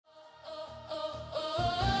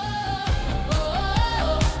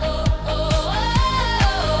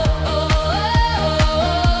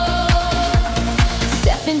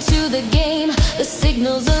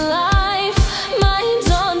signals alive, minds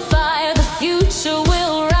on fire, the future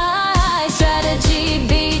will rise. Strategy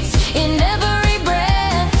beats in every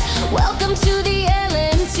breath. Welcome to the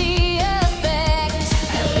Elentiya Effect.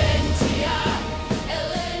 Elentiya.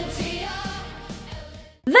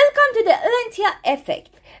 Welcome to the Elentiya Effect,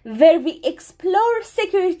 where we explore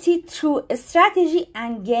security through strategy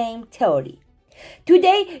and game theory.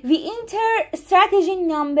 Today, we enter strategy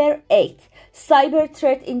number 8, Cyber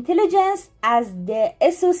Threat Intelligence as the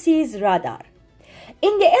SOC's radar.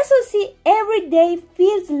 In the SOC, every day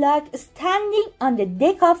feels like standing on the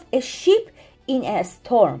deck of a ship in a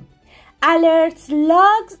storm. Alerts,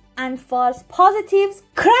 logs, and false positives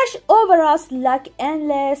crash over us like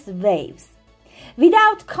endless waves.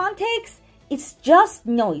 Without context, it's just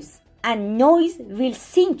noise, and noise will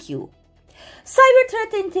sink you. Cyber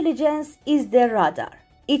threat intelligence is the radar.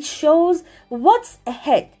 It shows what's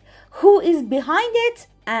ahead, who is behind it,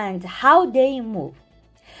 and how they move.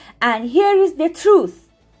 And here is the truth.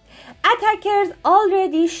 Attackers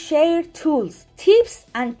already share tools, tips,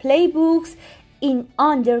 and playbooks in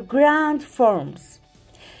underground forums.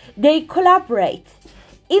 They collaborate.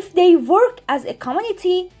 If they work as a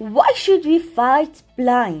community, why should we fight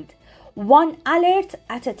blind, one alert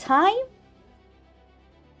at a time?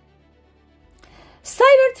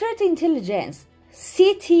 Cyber threat intelligence,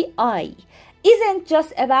 CTI, isn't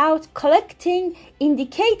just about collecting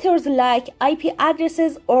indicators like IP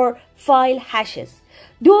addresses or file hashes.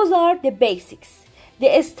 Those are the basics,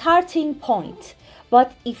 the starting point.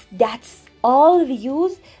 But if that's all we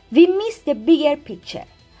use, we miss the bigger picture.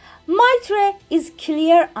 MITRE is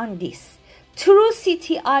clear on this. True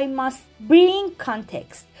CTI must bring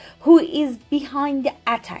context. Who is behind the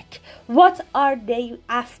attack? What are they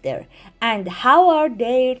after? And how are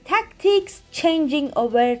their tactics changing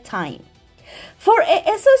over time? For a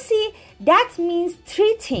SOC, that means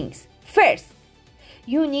 3 things. First,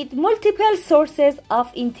 you need multiple sources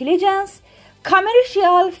of intelligence,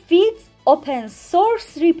 commercial feeds, open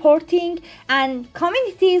source reporting, and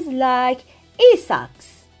communities like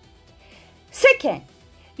SOCs. Second,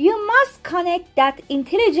 you must connect that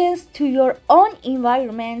intelligence to your own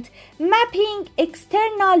environment, mapping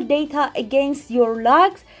external data against your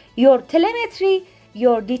logs, your telemetry,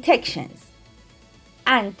 your detections.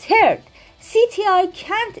 And third, CTI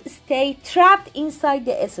can't stay trapped inside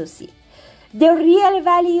the SOC. The real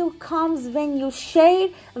value comes when you share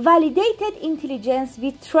validated intelligence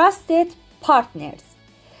with trusted partners.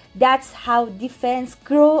 That's how defense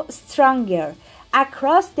grows stronger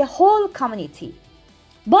across the whole community.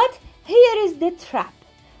 But here is the trap,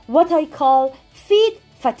 what I call feed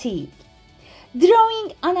fatigue.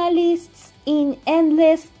 Drawing analysts in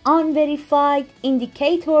endless, unverified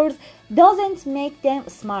indicators doesn't make them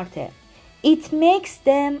smarter. It makes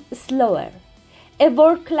them slower. A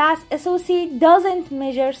world-class SOC doesn't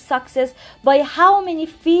measure success by how many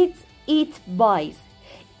feeds it buys.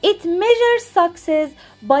 It measures success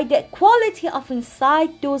by the quality of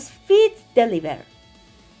insight those feeds deliver.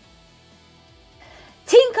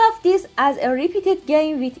 Think of this as a repeated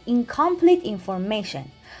game with incomplete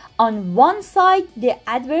information. On one side, the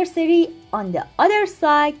adversary, on the other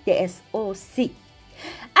side, the SOC.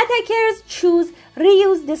 Attackers choose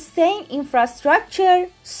reuse the same infrastructure,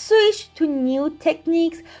 switch to new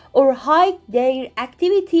techniques, or hide their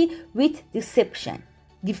activity with deception.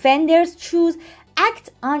 Defenders choose act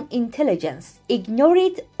on intelligence, ignore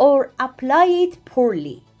it, or apply it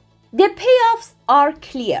poorly. The payoffs are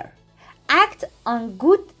clear. Act on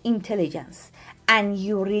good intelligence, and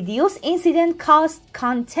you reduce incident costs,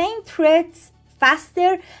 contain threats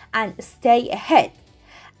faster, and stay ahead.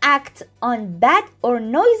 Act on bad or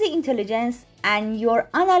noisy intelligence, and your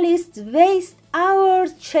analysts waste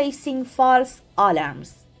hours chasing false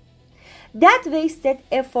alarms. That wasted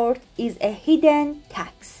effort is a hidden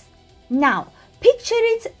tax. Now, picture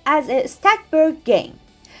it as a Stackberg game,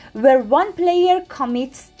 where one player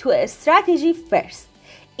commits to a strategy first.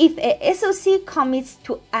 If a SOC commits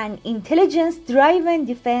to an intelligence-driven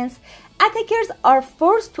defense, attackers are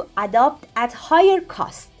forced to adapt at higher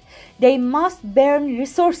cost. They must burn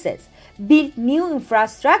resources, build new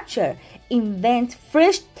infrastructure, invent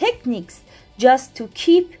fresh techniques just to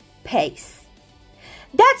keep pace.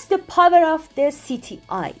 That's the power of the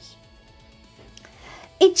CTI.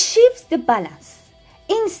 It shifts the balance.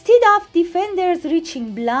 Instead of defenders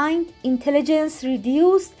reaching blind, intelligence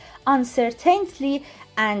reduced uncertainty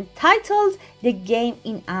and titled the game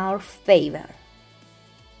in our favor.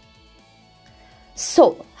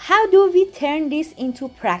 So, how do we turn this into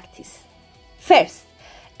practice? First,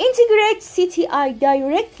 integrate CTI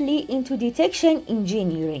directly into detection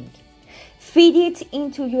engineering. Feed it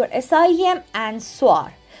into your SIEM and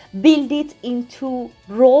SOAR. build it into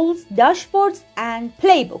roles, dashboards, and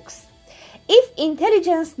playbooks. If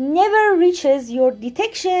intelligence never reaches your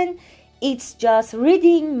detection, it's just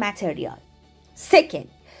reading material. Second,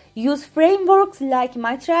 use frameworks like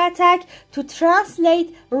MITRE ATT&CK to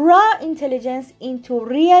translate raw intelligence into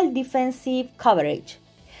real defensive coverage.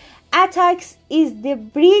 Attacks is the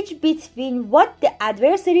bridge between what the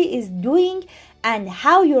adversary is doing and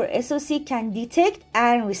how your SOC can detect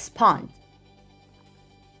and respond.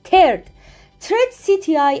 Third, treat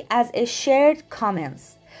CTI as a shared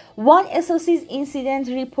commons. One SOC's incident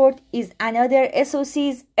report is another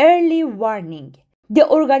SOC's early warning. The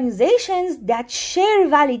organizations that share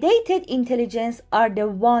validated intelligence are the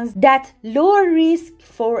ones that lower risk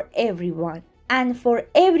for everyone. And for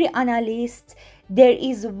every analyst, there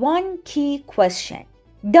is one key question.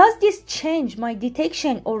 Does this change my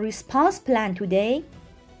detection or response plan today?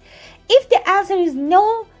 If the answer is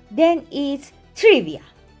no, then it's trivia.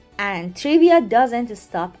 And trivia doesn't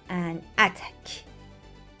stop an attack.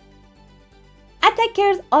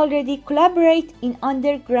 Attackers already collaborate in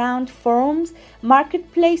underground forums,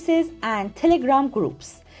 marketplaces, and Telegram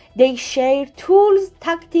groups. They share tools,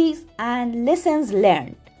 tactics, and lessons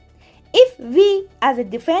learned. If we, as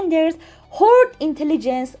defenders, hoard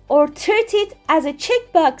intelligence or treat it as a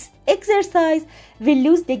checkbox exercise, we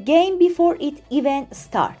lose the game before it even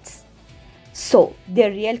starts. So, the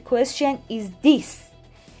real question is this.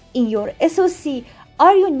 In your SOC,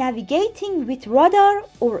 are you navigating with radar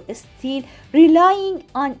or still relying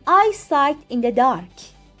on eyesight in the dark?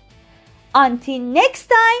 Until next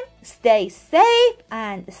time, stay safe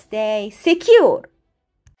and stay secure.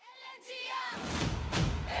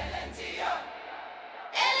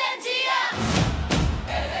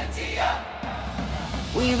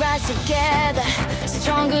 We rise together,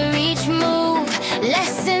 stronger each move.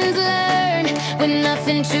 Lessons learned with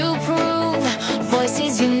nothing to prove.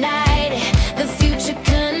 Voices unite.